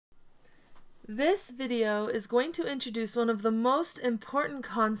This video is going to introduce one of the most important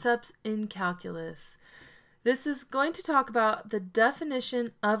concepts in calculus. This is going to talk about the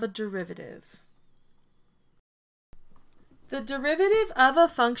definition of a derivative. The derivative of a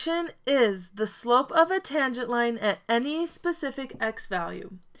function is the slope of a tangent line at any specific x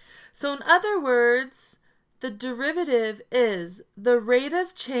value. So in other words, the derivative is the rate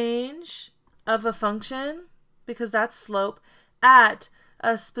of change of a function, because that's slope, at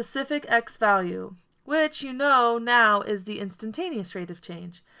a specific x value, which you know now is the instantaneous rate of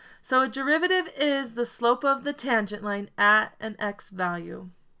change. So a derivative is the slope of the tangent line at an x value.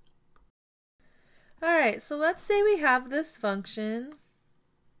 Alright, so let's say we have this function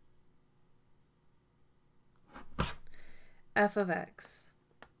f of x.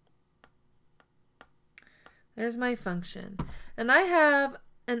 There's my function. And I have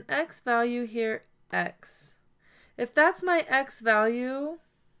an x value here, x. If that's my x value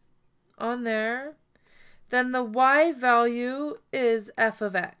on there, then the y value is f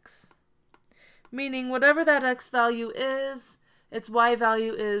of x. Meaning whatever that x value is, its y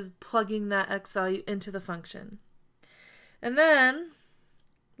value is plugging that x value into the function. And then,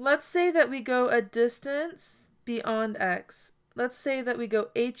 let's say that we go a distance beyond x. Let's say that we go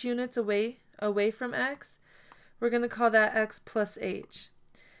h units away from x. We're going to call that x plus h.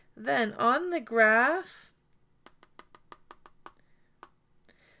 Then on the graph,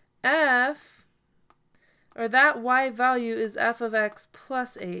 f, or that y value is f of x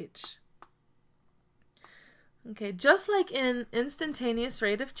plus h. Okay, just like in instantaneous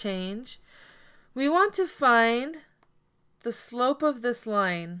rate of change, we want to find the slope of this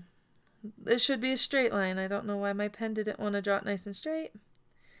line. It should be a straight line. I don't know why my pen didn't want to draw it nice and straight.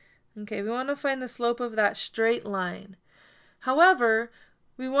 Okay, we want to find the slope of that straight line. However,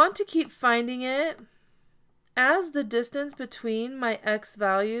 we want to keep finding it as the distance between my x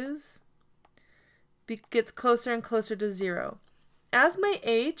values gets closer and closer to 0. As my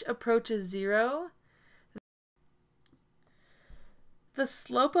h approaches 0, the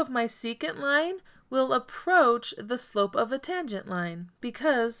slope of my secant line will approach the slope of a tangent line,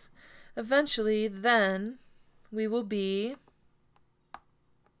 because eventually then we will be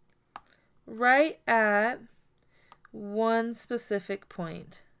right at one specific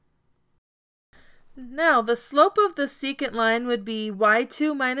point. Now, the slope of the secant line would be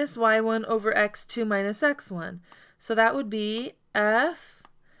y2 minus y1 over x2 minus x1. So that would be f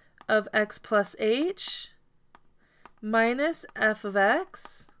of x plus h minus f of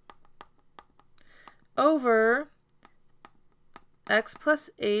x over x plus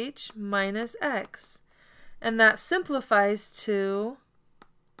h minus x. And that simplifies to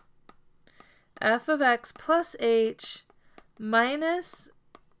f of x plus h minus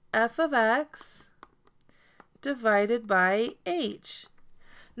f of x divided by h.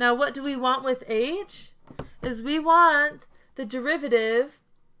 Now what do we want with h? Is we want the derivative,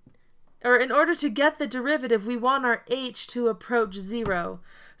 or in order to get the derivative, we want our h to approach 0.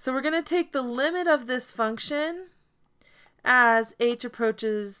 So we're going to take the limit of this function as h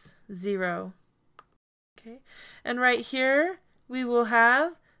approaches 0. Okay, and right here we will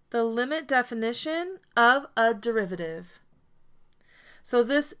have the limit definition of a derivative. So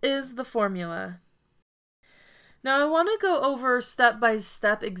this is the formula. Now I want to go over step by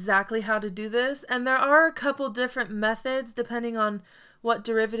step exactly how to do this, and there are a couple different methods depending on what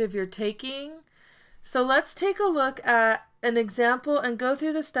derivative you're taking. So let's take a look at an example and go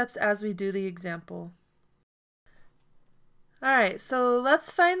through the steps as we do the example. Alright, so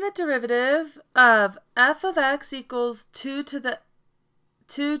let's find the derivative of f of x equals 2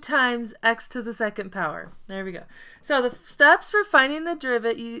 times x to the second power. There we go. So the steps for finding the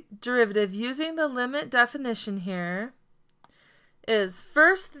derivative using the limit definition here is,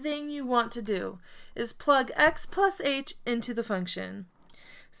 first thing you want to do is plug x plus h into the function.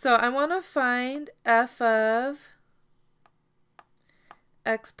 So I want to find f of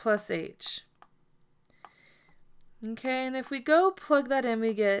x plus h. Okay, and if we go plug that in,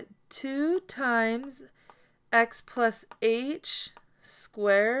 we get 2 times x plus h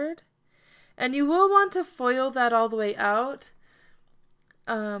squared, and you will want to FOIL that all the way out.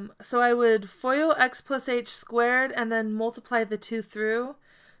 So I would FOIL x plus h squared and then multiply the 2 through.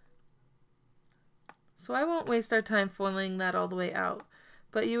 So I won't waste our time FOILing that all the way out.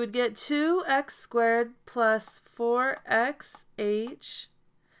 But you would get 2x squared plus 4xh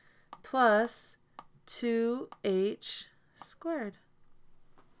plus 2h squared.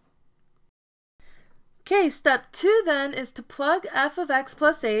 Okay, step 2 then is to plug f of x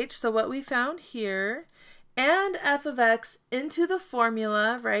plus h, so what we found here, and f of x into the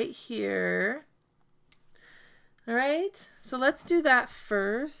formula right here. All right, so let's do that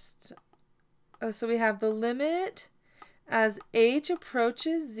first. so we have the limit as h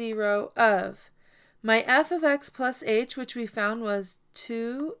approaches 0 of my f of x plus h, which we found was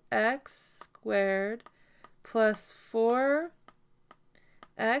 2x squared plus 4xh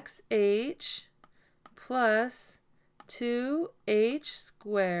plus 2h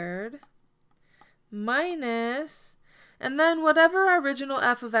squared minus, and then whatever our original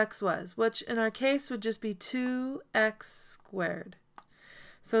f of x was, which in our case would just be 2x squared.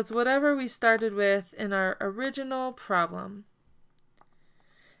 So it's whatever we started with in our original problem.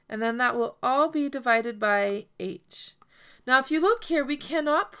 And then that will all be divided by h. Now if you look here, we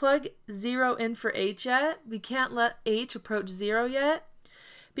cannot plug 0 in for h yet. We can't let h approach 0 yet,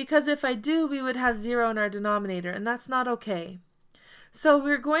 because if I do, we would have 0 in our denominator, and that's not okay. So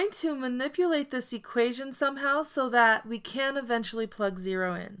we're going to manipulate this equation somehow so that we can eventually plug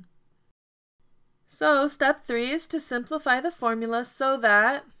 0 in. So step 3 is to simplify the formula so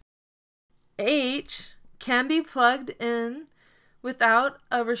that h can be plugged in without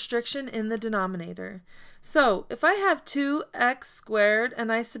a restriction in the denominator. So if I have 2x squared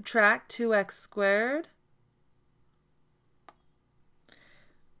and I subtract 2x squared,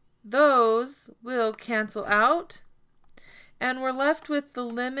 those will cancel out, and we're left with the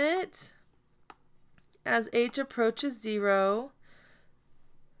limit as h approaches 0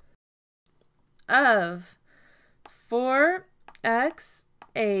 of 4xh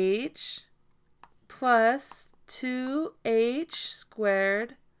plus 2h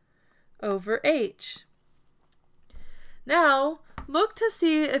squared over h. Now, look to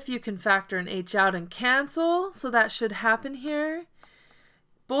see if you can factor an h out and cancel, so that should happen here.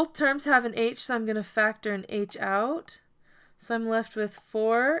 Both terms have an h, so I'm going to factor an h out. So I'm left with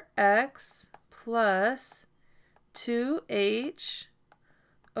 4x plus 2h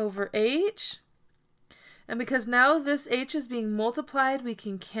over h. And because now this h is being multiplied, we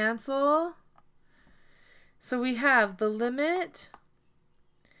can cancel. So we have the limit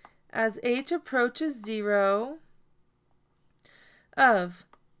as h approaches 0 of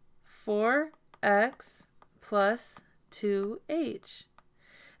 4x plus 2h.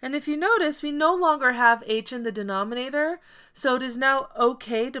 And if you notice, we no longer have h in the denominator, so it is now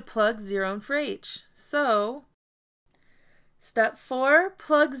okay to plug 0 in for h. So, step 4,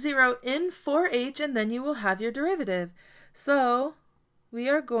 plug 0 in for h, and then you will have your derivative. So, we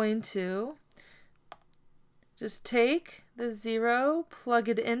are going to just take the 0, plug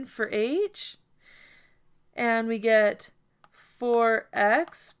it in for h, and we get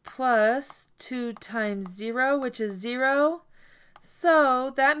 4x plus 2 times 0, which is 0.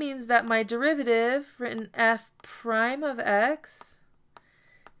 So that means that my derivative, written f prime of x,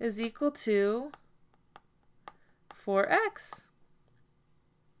 is equal to 4x.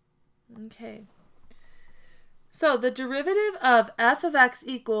 Okay. So the derivative of f of x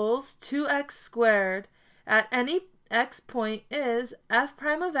equals 2x squared at any x point is f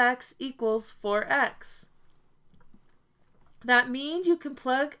prime of x equals 4x. That means you can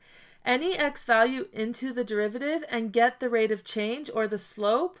plug any x value into the derivative and get the rate of change or the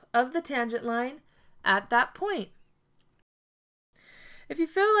slope of the tangent line at that point. If you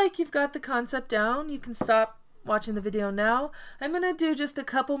feel like you've got the concept down, you can stop watching the video now. I'm going to do just a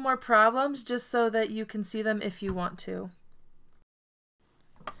couple more problems just so that you can see them if you want to.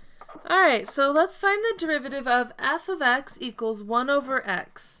 Alright, so let's find the derivative of f of x equals 1 over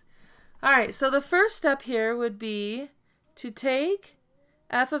x. Alright, so the first step here would be to take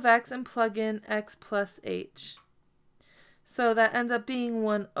f of x and plug in x plus h. So that ends up being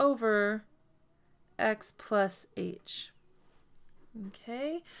 1 over x plus h.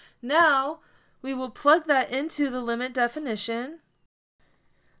 Okay, now we will plug that into the limit definition.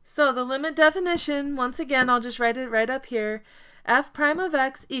 So the limit definition, once again, I'll just write it right up here. F prime of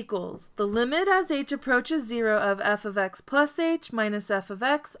x equals the limit as h approaches 0 of f of x plus h minus f of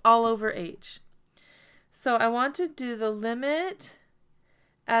x all over h. So I want to do the limit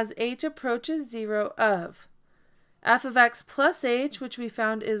as h approaches 0 of f of x plus h, which we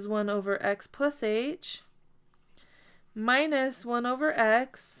found is 1 over x plus h, minus 1 over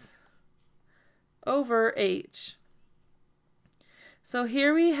x over h. So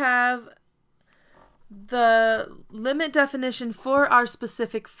here we have the limit definition for our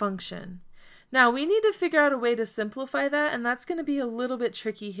specific function. Now we need to figure out a way to simplify that, and that's going to be a little bit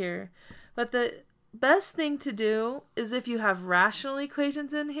tricky here. But the best thing to do is, if you have rational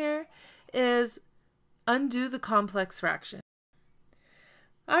equations in here, is undo the complex fraction.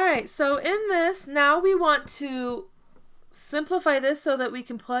 Alright, so in this, now we want to simplify this so that we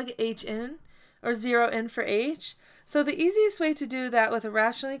can plug h in, or 0 in for h. So the easiest way to do that with a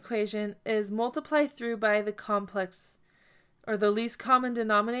rational equation is multiply through by the complex or the least common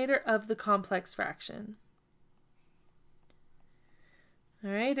denominator of the complex fraction.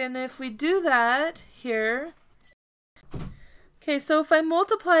 All right, and if we do that here, okay, so if I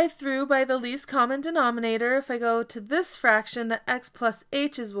multiply through by the least common denominator, if I go to this fraction, the x plus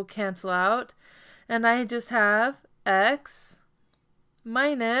h's will cancel out, and I just have x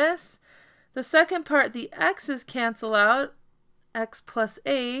minus, the second part, the x's cancel out, x plus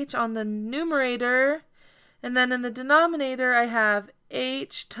h on the numerator, and then in the denominator I have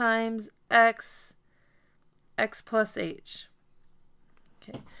h times x plus h.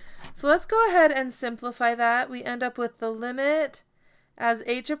 Okay, so let's go ahead and simplify that. We end up with the limit as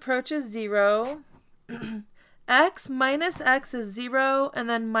h approaches 0. X minus x is 0, and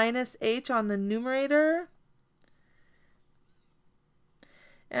then minus h on the numerator.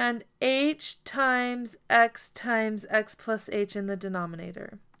 And h times x plus h in the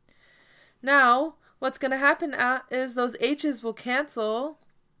denominator. Now, what's going to happen is those h's will cancel.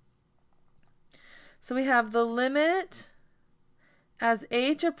 So we have the limit as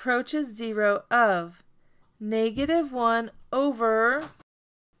h approaches 0 of -1 over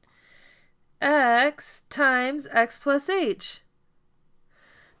x times x plus h.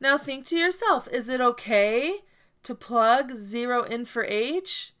 Now think to yourself, is it okay to plug 0 in for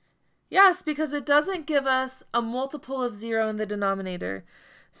h? Yes, because it doesn't give us a multiple of 0 in the denominator.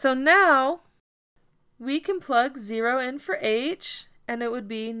 So now we can plug 0 in for h, and it would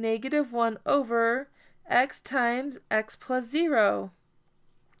be -1 over x times x plus 0,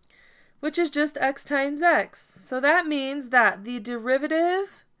 which is just x times x. So that means that the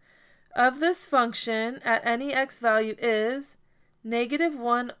derivative of this function at any x value is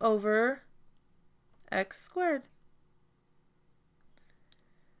 -1 over x squared.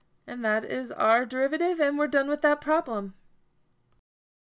 And that is our derivative, and we're done with that problem.